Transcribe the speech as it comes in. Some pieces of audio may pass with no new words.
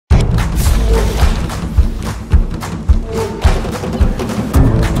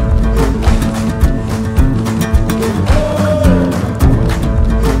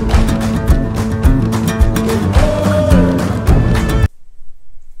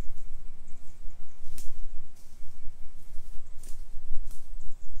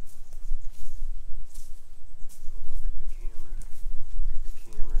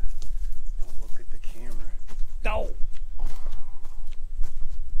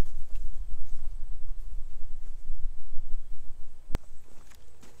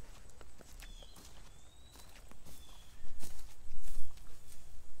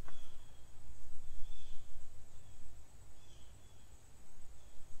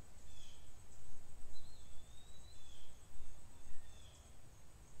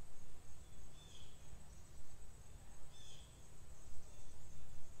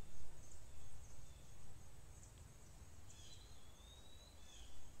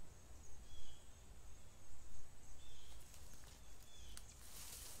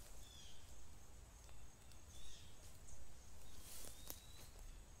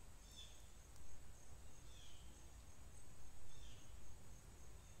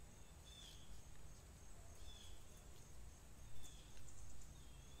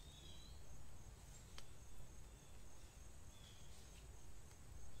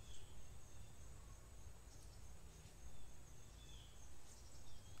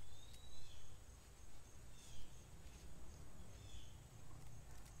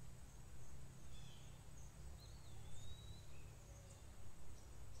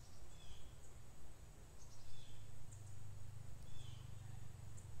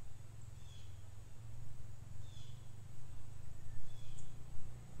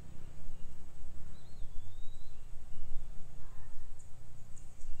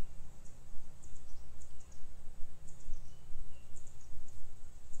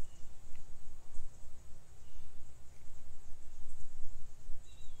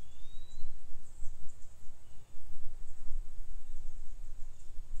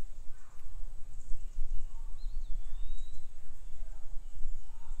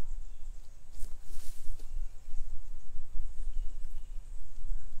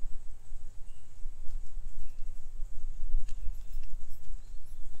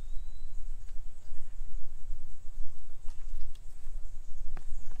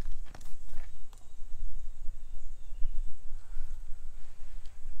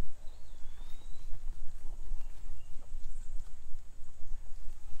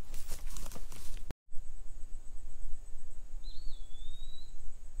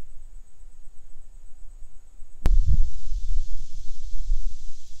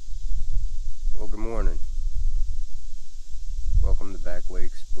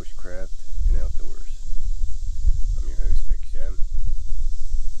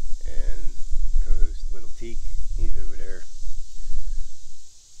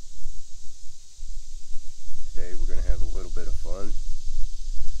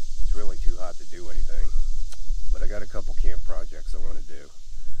projects I want to do.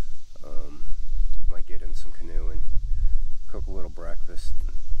 Might get in some canoeing, cook a little breakfast,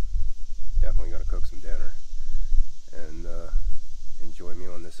 definitely going to cook some dinner, and enjoy me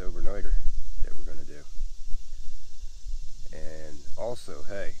on this overnighter that we're going to do. And also,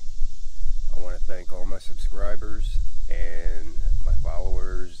 hey, I want to thank all my subscribers and my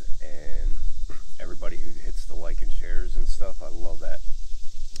followers and everybody who hits the like and shares and stuff. I love that.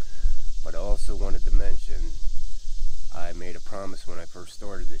 But I also wanted to mention, I made a promise when I first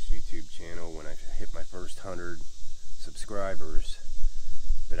started this YouTube channel, when I hit my first 100 subscribers,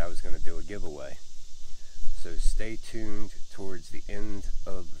 that I was going to do a giveaway. So stay tuned towards the end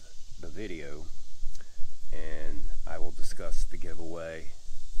of the video, and I will discuss the giveaway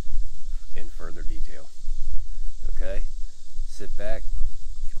in further detail. Okay? Sit back,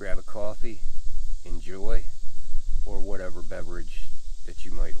 grab a coffee, enjoy, or whatever beverage that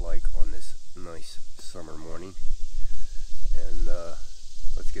you might like on this nice summer morning, and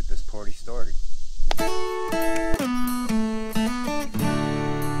let's get this party started.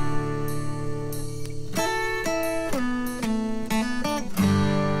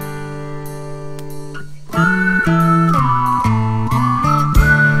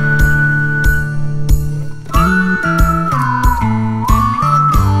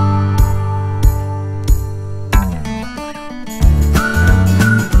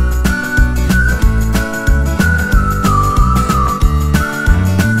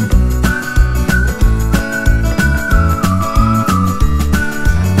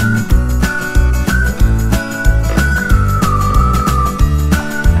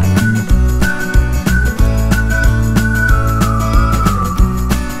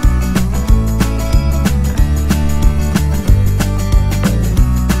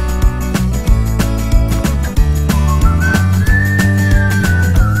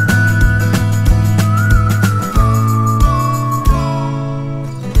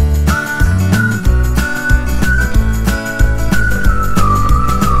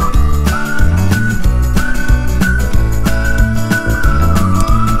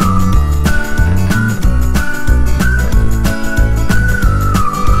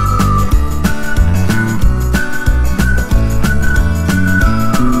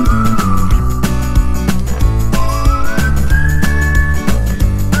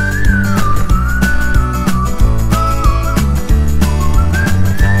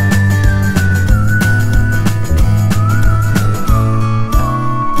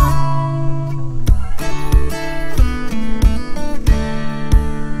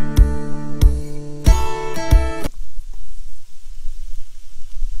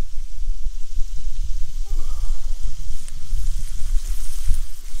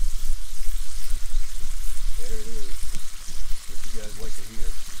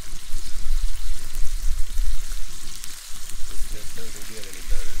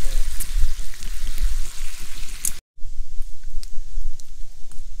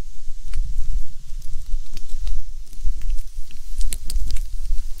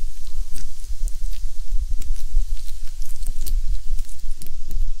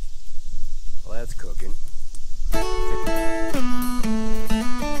 That's cooking.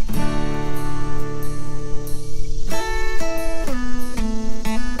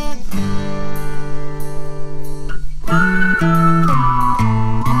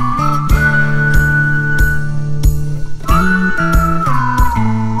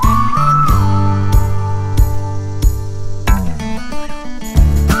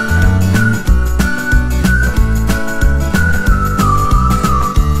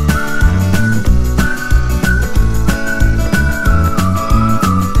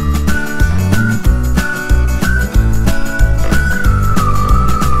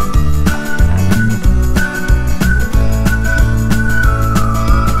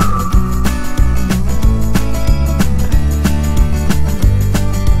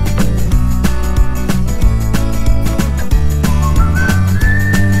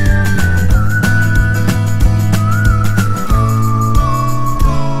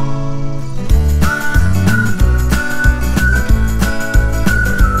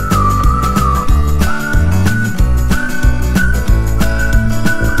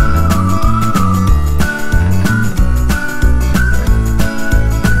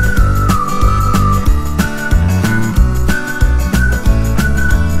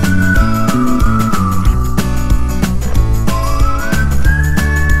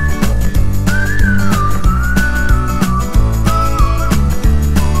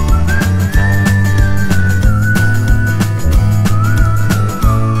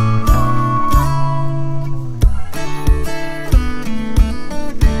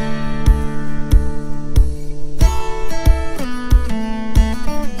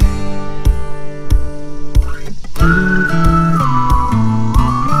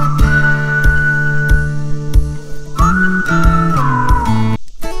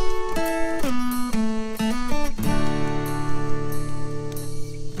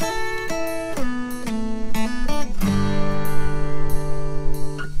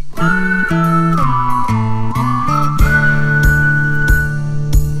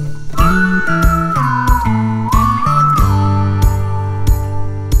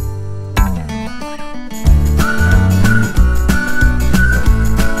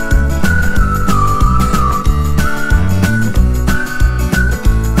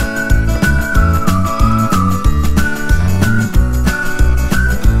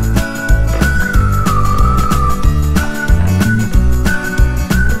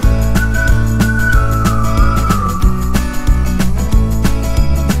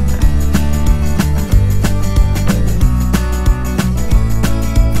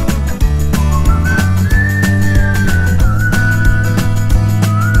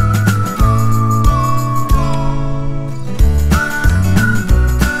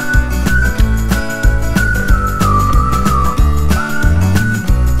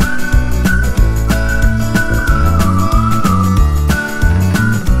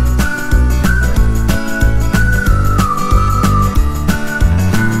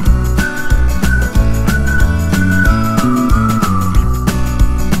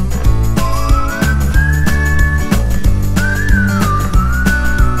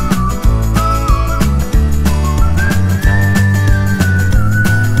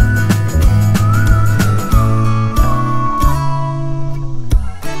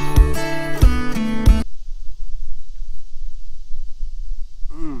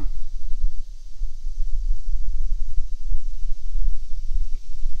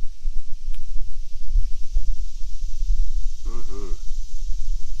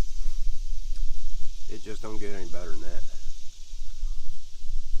 just don't get any better than that.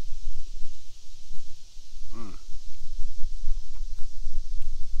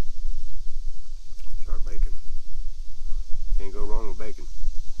 Start bacon. Can't go wrong with bacon.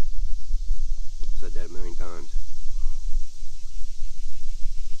 I've said that a million times.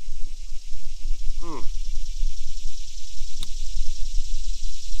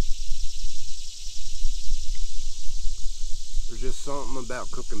 There's just something about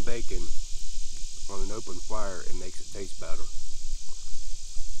cooking bacon on an open fire, it makes it taste better.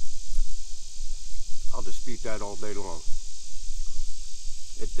 I'll dispute that all day long.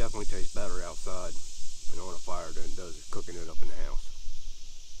 It definitely tastes better outside and on a fire than it does cooking it up in the house.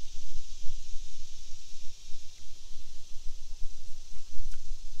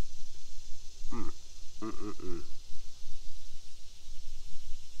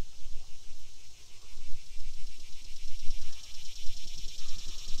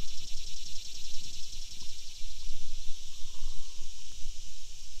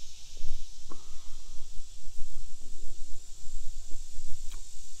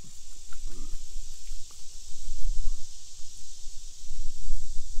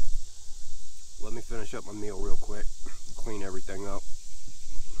 Let me finish up my meal real quick, clean everything up,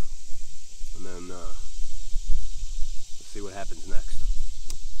 and then let's see what happens next.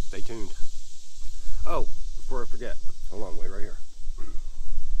 Stay tuned. Oh, before I forget, hold on, wait right here.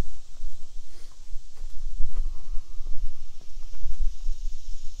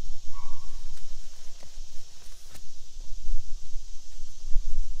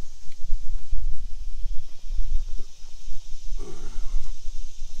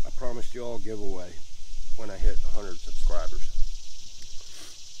 I promised you all a giveaway when I hit 100 subscribers.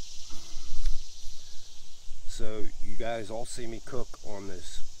 So you guys all see me cook on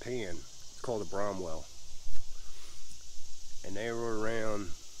this pan. It's called a Bromwell. And they were around,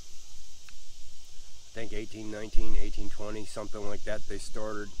 I think 1819, 1820, something like that. They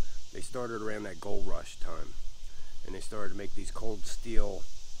started around that gold rush time. And they started to make these cold steel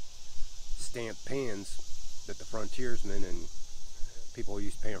stamped pans that the frontiersmen and people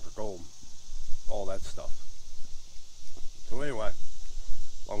used paying for gold, all that stuff. So anyway,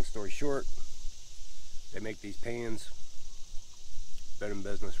 long story short, they make these pans, been in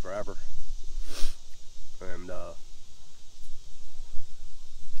business forever, and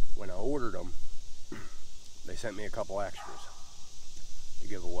when I ordered them, they sent me a couple extras to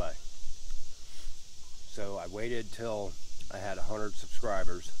give away. So I waited till I had 100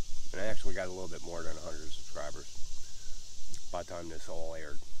 subscribers, and I actually got a little bit more than 100 subscribers by the time this all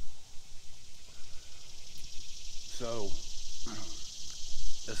aired. So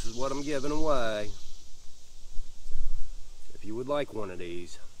this is what I'm giving away. If you would like one of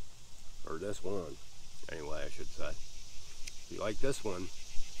these, or this one anyway I should say, if you like this one,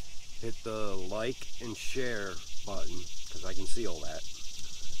 hit the like and share button, because I can see all that.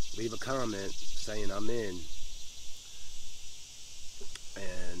 Leave a comment saying I'm in,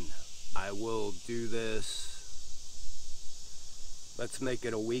 and I will do this. Let's make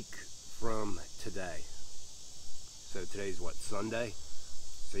it a week from today. So today's what, Sunday?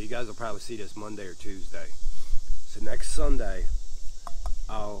 So you guys will probably see this Monday or Tuesday. So next Sunday,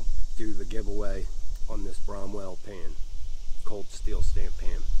 I'll do the giveaway on this Bromwell pan, cold steel stamp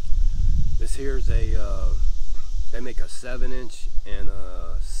pan. This here's a, they make a 7-inch and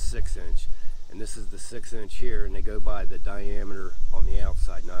a 6-inch. And this is the 6-inch here, and they go by the diameter on the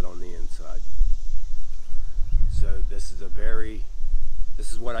outside, not on the inside. So this is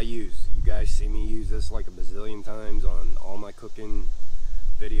this is what I use. You guys see me use this like a bazillion times on all my cooking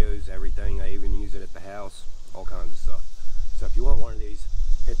videos, everything. I even use it at the house, all kinds of stuff. So if you want one of these,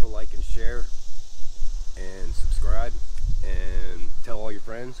 hit the like and share and subscribe and tell all your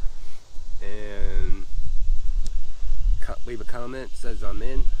friends, and leave a comment, says I'm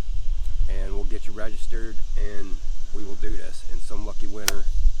in, and we'll get you registered, and we will do this, and some lucky winner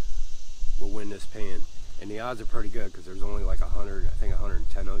will win this pan. And the odds are pretty good because there's only like 100, I think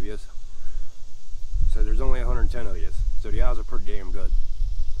 110 of you. So there's only 110 of you. So the odds are pretty damn good.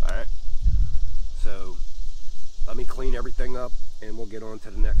 Alright. So let me clean everything up and we'll get on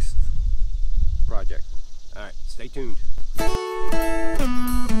to the next project. Alright, stay tuned.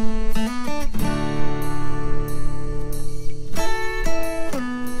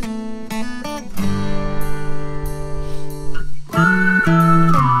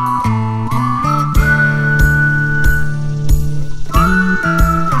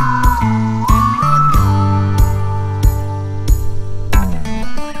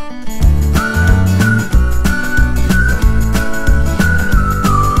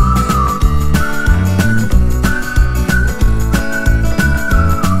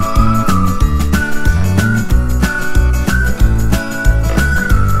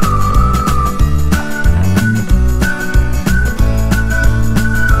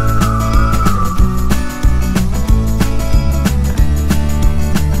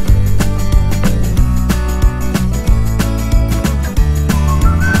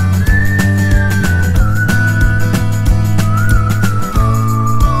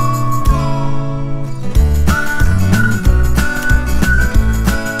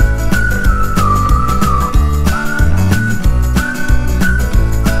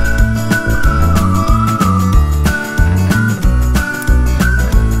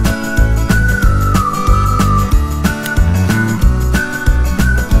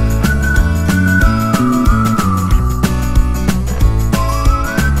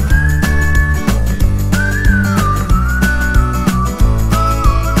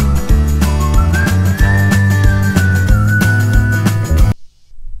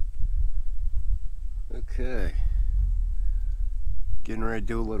 getting ready to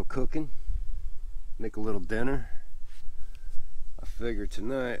do a little cooking, make a little dinner. I figured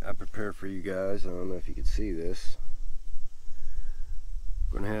tonight I prepare for you guys. I don't know if you can see this.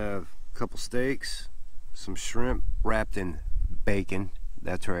 We're gonna have a couple steaks, some shrimp wrapped in bacon.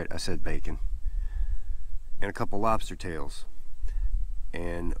 That's right, I said bacon. And a couple lobster tails.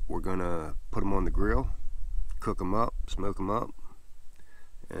 And we're gonna put them on the grill, cook them up, smoke them up,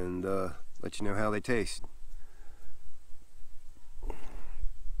 and let you know how they taste.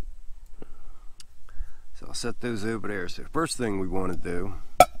 So I'll set those over there. So first thing we want to do,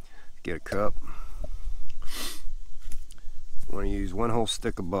 get a cup. We want to use 1 whole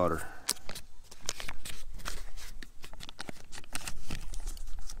stick of butter.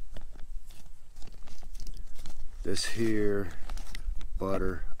 This here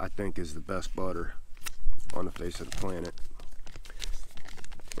butter, I think, is the best butter on the face of the planet.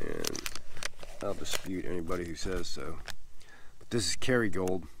 And I'll dispute anybody who says so. But this is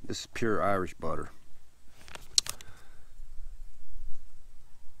Kerrygold. This is pure Irish butter.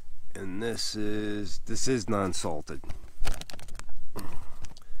 And this is non-salted.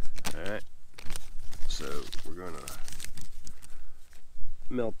 Alright. So we're gonna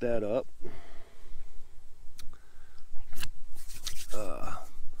melt that up.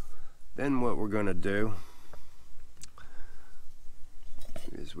 Then what we're gonna do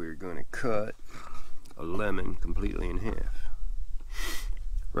is we're gonna cut a lemon completely in half.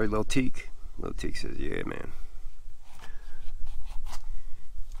 Right, Lil Teak? Lil Teak says, yeah, man.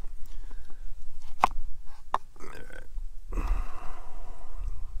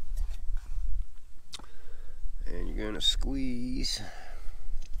 And you're gonna squeeze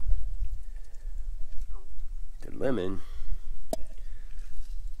the lemon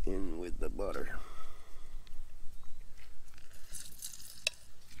in with the butter.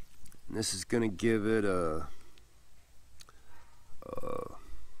 And this is gonna give it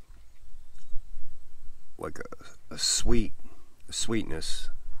like a sweetness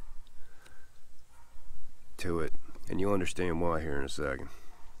to it, and you'll understand why here in a second.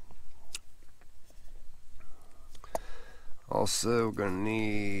 Also, we're gonna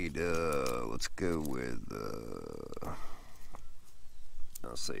need let's go with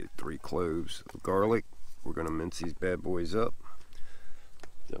I'll say 3 cloves of garlic. We're gonna mince these bad boys up.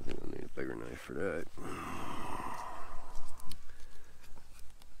 Definitely gonna need a bigger knife for that.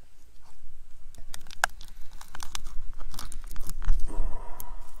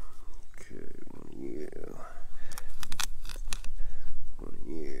 Okay, one of you. One of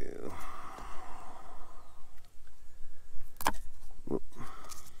you. Whoop.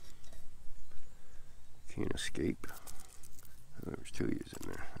 Can't escape. Oh, there's 2 of yous in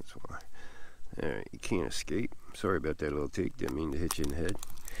there, that's why. Alright, you can't escape. Sorry about that, Lil Teak. Didn't mean to hit you in the head.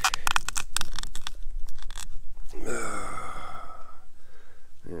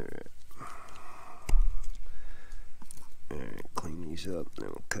 Alright. Alright, clean these up, then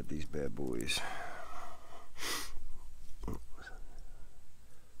we'll cut these bad boys.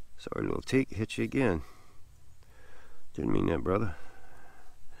 Sorry, Lil Teak, hit you again. Didn't mean that, brother.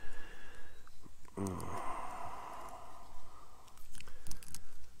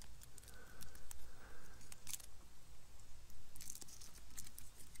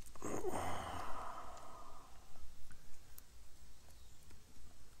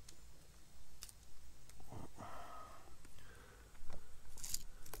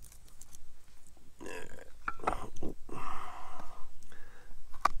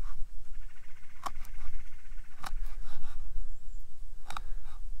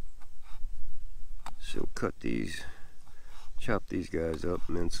 So cut these, chop these guys up,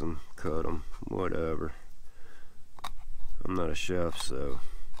 mince them, cut them, whatever. I'm not a chef, so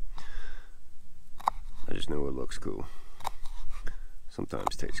I just know it looks cool.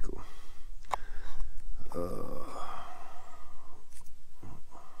 Sometimes tastes cool.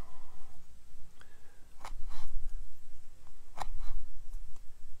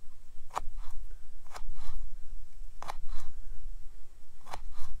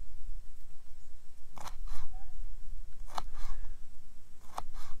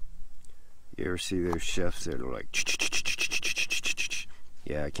 You ever see those chefs that are like,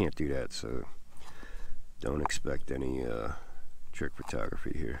 yeah, I can't do that, so don't expect any trick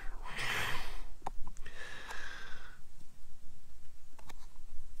photography here.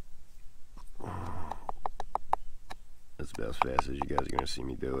 That's about as fast as you guys are going to see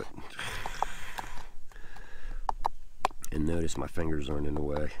me do it. And notice my fingers aren't in the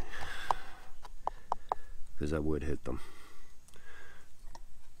way, because I would hit them.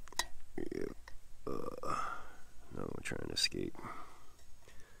 Yeah. No, I'm trying to escape.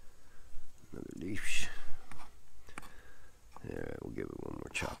 Another leaf. Alright, we'll give it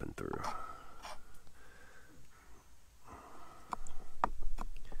through.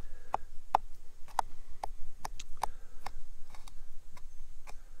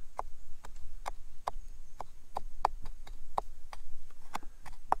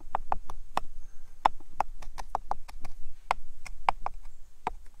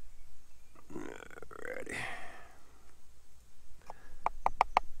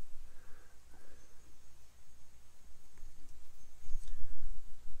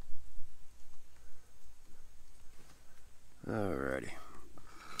 Alrighty,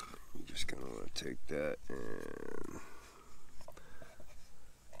 I'm just gonna take that and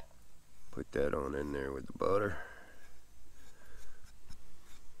put that on in there with the butter,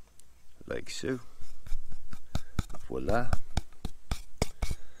 like so. Voila.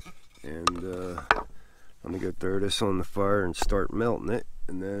 And let me go throw this on the fire and start melting it,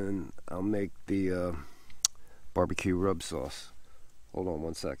 and then I'll make the barbecue rub sauce. Hold on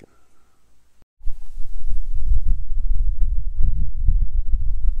 1 second.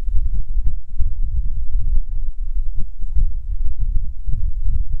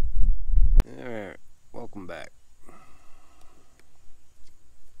 Alright, welcome back.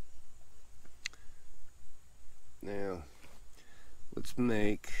 Now, let's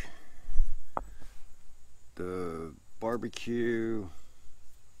make the barbecue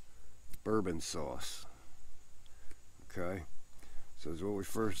bourbon sauce. Okay, so what we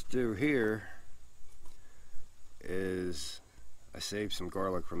first do here is I saved some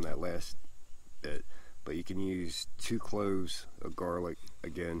garlic from that last bit, but you can use 2 cloves of garlic.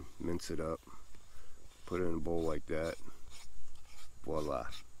 Again, mince it up, put it in a bowl like that. Voila.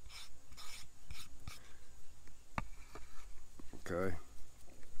 Okay,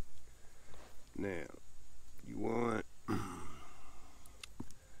 now you want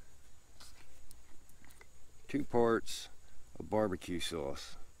 2 parts of barbecue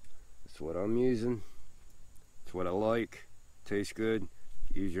sauce. That's what I'm using. It's what I like. Tastes good.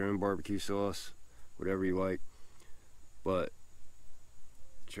 Use your own barbecue sauce, whatever you like, but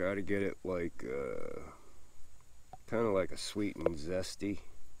try to get it like kind of like a sweet and zesty,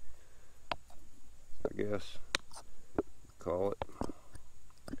 I guess call it.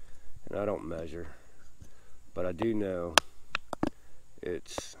 And I don't measure, but I do know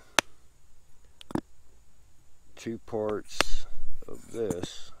it's 2 parts of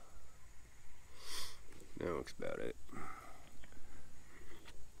this. That looks about it.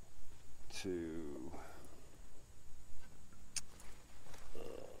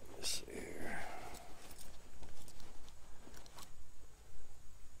 Let's see here.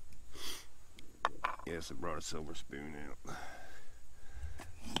 Yes, I brought a silver spoon out.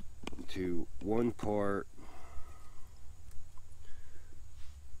 To 1 part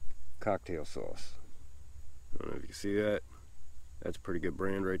cocktail sauce. I don't know if you can see that. That's a pretty good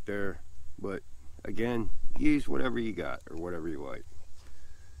brand right there. But again, use whatever you got or whatever you like.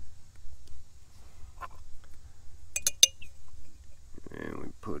 And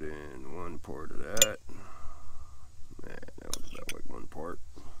we put in 1 part of that. That was about like 1 part.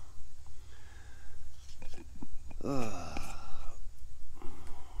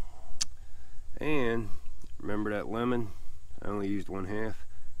 And remember that lemon? I only used 1/2.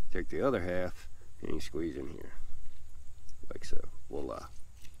 Take the other half and you squeeze in here. Like so. Voila.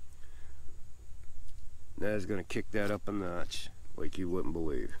 That is going to kick that up a notch like you wouldn't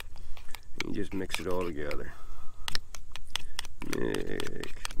believe. And you just mix it all together.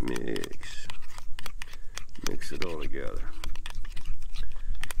 Mix it all together.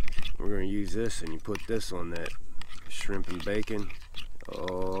 We're going to use this, and you put this on that shrimp and bacon.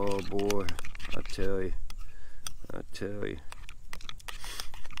 Oh boy, I tell you, you're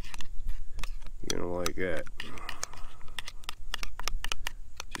going to like that.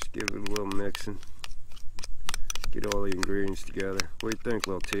 Just give it a little mixing. Get all the ingredients together. What do you think,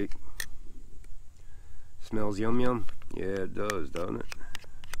 little Teak? Smells yum yum? Yeah, it does, doesn't it?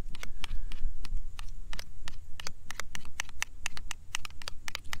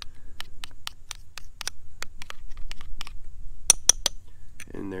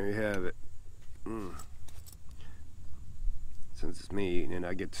 And there you have it. Since it's me eating it,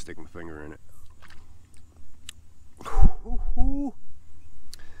 I get to stick my finger in it.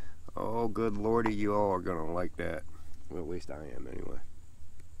 Oh, good lordy, you all are gonna like that. Well, at least I am anyway.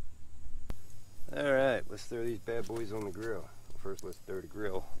 Alright, let's throw these bad boys on the grill. First, let's throw the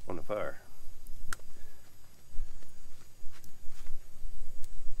grill on the fire.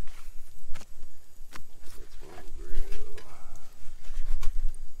 That's 1 grill.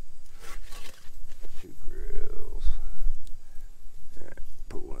 2 grills. Alright,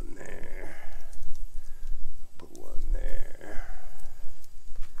 put 1 there. Put 1 there.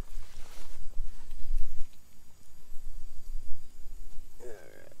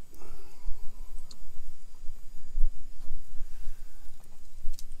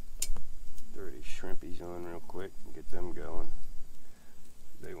 shrimpies on real quick and get them going.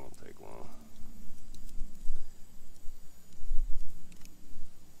 They won't take long.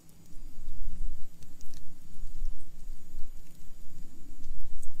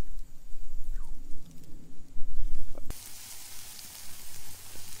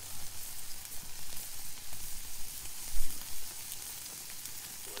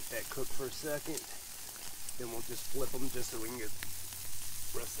 Let that cook for a second. Then we'll just flip them just so we can get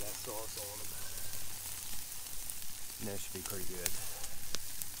the rest of that sauce on them. And that should be pretty good.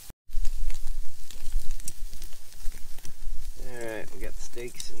 Alright, we got the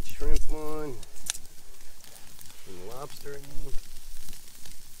steaks and shrimp on. And the lobster in.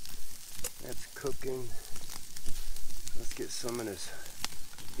 That's cooking. Let's get some of this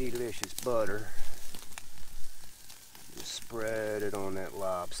delicious butter. Just spread it on that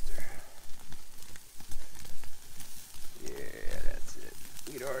lobster. Yeah, that's it.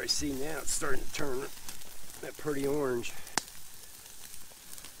 You can already see now it's starting to turn that pretty orange.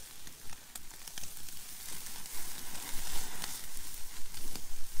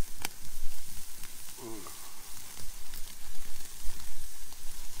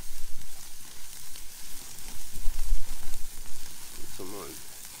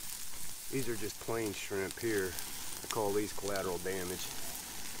 These are just plain shrimp here. I call these collateral damage.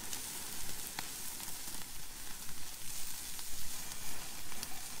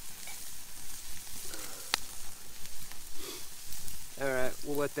 Alright,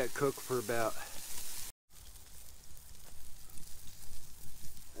 we'll let that cook for about...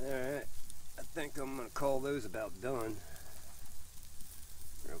 Alright, I think I'm going to call those about done.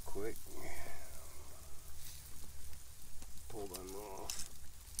 Real quick. Pull them off.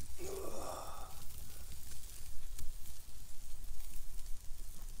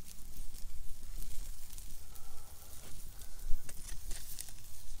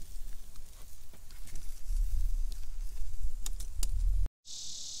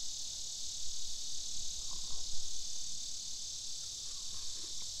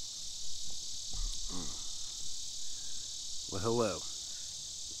 Well, hello.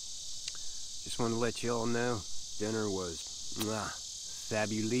 Just wanted to let you all know dinner was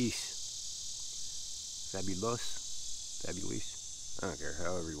fabulous. Fabulous? I don't care,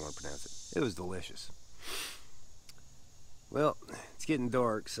 however you want to pronounce it. It was delicious. Well, it's getting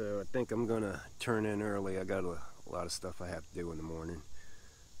dark, so I think I'm going to turn in early. I got a lot of stuff I have to do in the morning.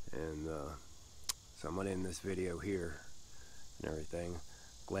 And so I'm going to end this video here and everything.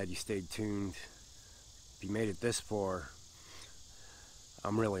 Glad you stayed tuned. If you made it this far,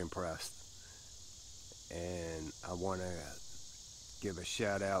 I'm really impressed. And I want to give a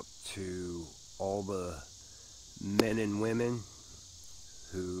shout out to all the men and women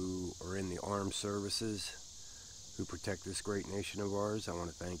who are in the armed services who protect this great nation of ours. I want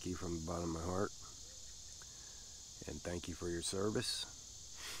to thank you from the bottom of my heart. And thank you for your service.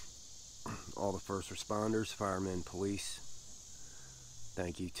 All the first responders, firemen, police,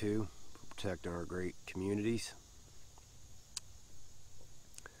 thank you too for protecting our great communities.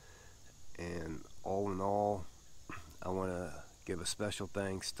 And all in all, I want to give a special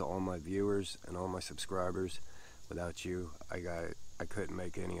thanks to all my viewers and all my subscribers. Without you, I couldn't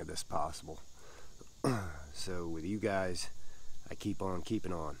make any of this possible. So with you guys, I keep on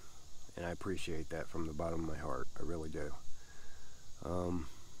keeping on, and I appreciate that from the bottom of my heart. I really do. Oh,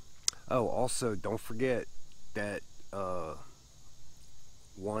 also, don't forget that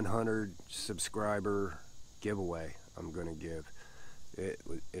 100 subscriber giveaway I'm going to give.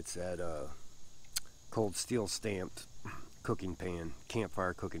 It's that cold steel stamped cooking pan,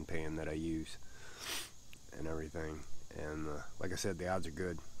 campfire cooking pan that I use and everything. And like I said, the odds are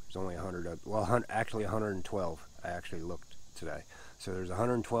good. There's only 100 well, actually 112. I actually looked today. So there's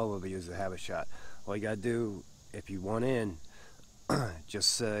 112 of you that have a shot. All you gotta do, if you want in,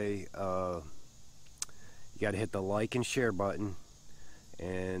 just say you gotta hit the like and share button,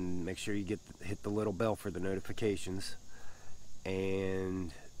 and make sure you hit the little bell for the notifications,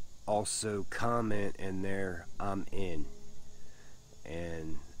 and also comment in there, I'm in,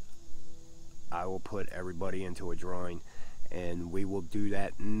 and I will put everybody into a drawing, and we will do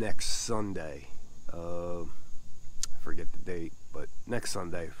that next Sunday. I forget the date, but next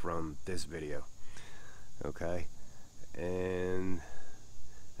Sunday from this video. Okay, and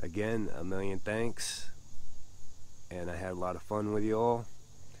again, a million thanks, and I had a lot of fun with you all,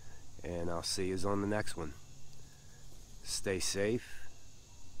 and I'll see you on the next one. Stay safe,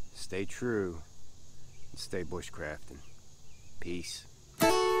 stay true, and stay bushcrafting. Peace.